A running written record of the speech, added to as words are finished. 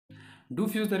Do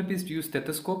physiotherapists use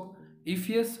stethoscope? If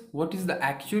yes, what is the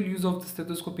actual use of the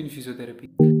stethoscope in physiotherapy?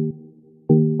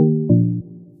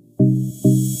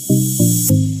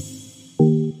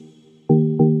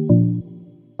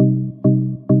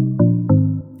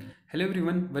 Hello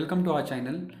everyone, welcome to our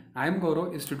channel. I am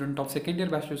Gaurav, a student of second year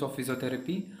bachelor of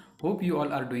physiotherapy. Hope you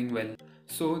all are doing well.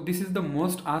 So this is the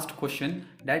most asked question,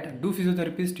 that do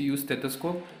physiotherapists use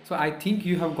stethoscope? So I think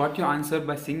you have got your answer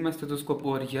by seeing my stethoscope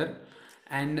over here.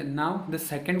 And now the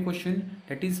second question,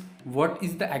 that is, what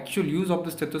is the actual use of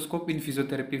the stethoscope in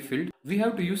physiotherapy field? We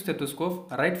have to use stethoscope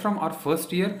right from our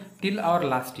first year till our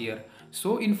last year.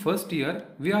 So in first year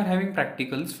we are having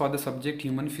practicals for the subject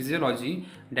human physiology,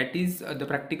 that is the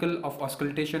practical of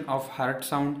auscultation of heart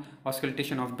sound,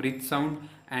 auscultation of breath sound,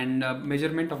 and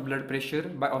measurement of blood pressure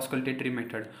by auscultatory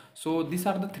method. So these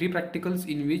are the three practicals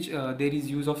in which there is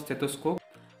use of stethoscope.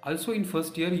 Also in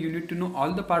first year you need to know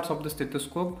all the parts of the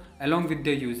stethoscope along with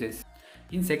their uses.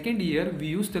 In second year we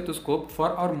use stethoscope for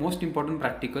our most important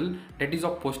practical, that is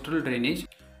of postural drainage.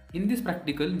 In this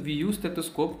practical we use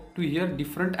stethoscope to hear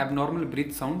different abnormal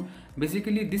breath sound.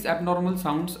 Basically these abnormal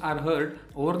sounds are heard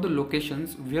over the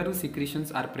locations where the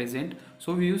secretions are present.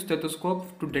 So we use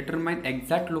stethoscope to determine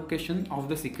exact location of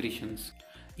the secretions.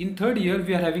 In third year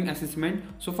we are having assessment.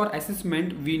 So for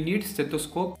assessment we need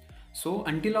stethoscope. So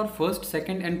until our first,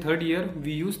 second and third year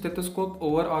we use stethoscope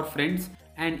over our friends,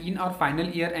 and in our final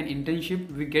year and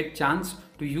internship we get chance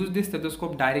to use this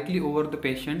stethoscope directly over the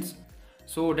patients.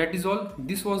 So that is all.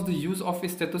 This was the use of a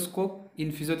stethoscope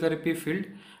in physiotherapy field.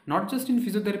 Not just in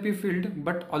physiotherapy field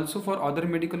but also for other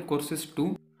medical courses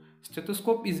too.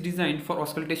 Stethoscope is designed for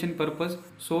auscultation purpose,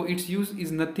 so its use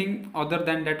is nothing other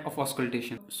than that of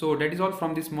auscultation. So that is all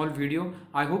from this small video.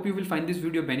 I hope you will find this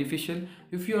video beneficial.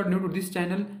 If you are new to this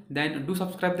channel, then do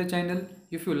subscribe the channel.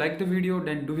 If you like the video,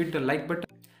 then do hit the like button,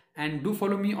 and do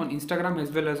follow me on Instagram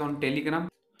as well as on Telegram.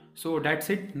 So that's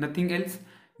it, nothing else.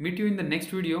 Meet you in the next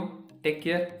video. Take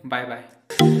care. Bye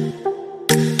bye.